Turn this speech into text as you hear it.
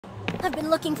I've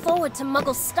been looking forward to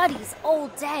Muggle studies all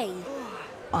day.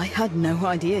 I had no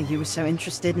idea you were so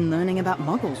interested in learning about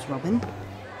Muggles, Robin.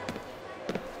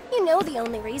 You know the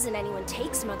only reason anyone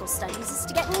takes Muggle studies is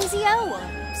to get an easy O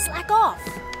or slack off.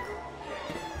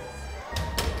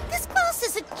 This class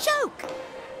is a joke!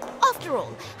 After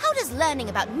all, how does learning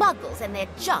about Muggles and their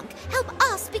junk help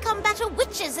us become better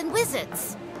witches and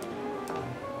wizards?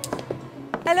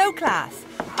 Hello, class.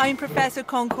 I'm Professor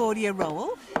Concordia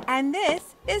Rowell, and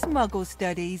this is Muggle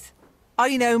Studies.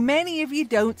 I know many of you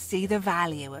don't see the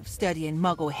value of studying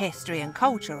Muggle history and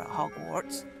culture at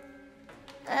Hogwarts.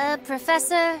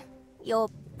 Professor, your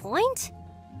point?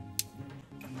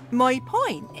 My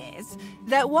point is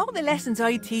that while the lessons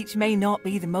I teach may not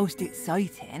be the most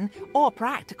exciting or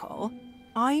practical,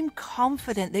 I'm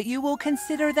confident that you will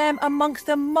consider them amongst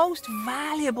the most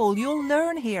valuable you'll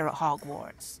learn here at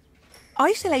Hogwarts.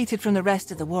 Isolated from the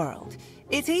rest of the world,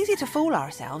 it's easy to fool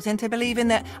ourselves into believing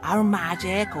that our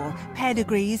magic or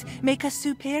pedigrees make us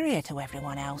superior to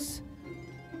everyone else.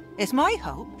 It's my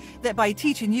hope that by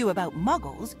teaching you about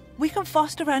Muggles, we can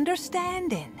foster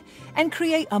understanding and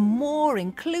create a more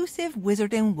inclusive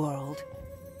wizarding world.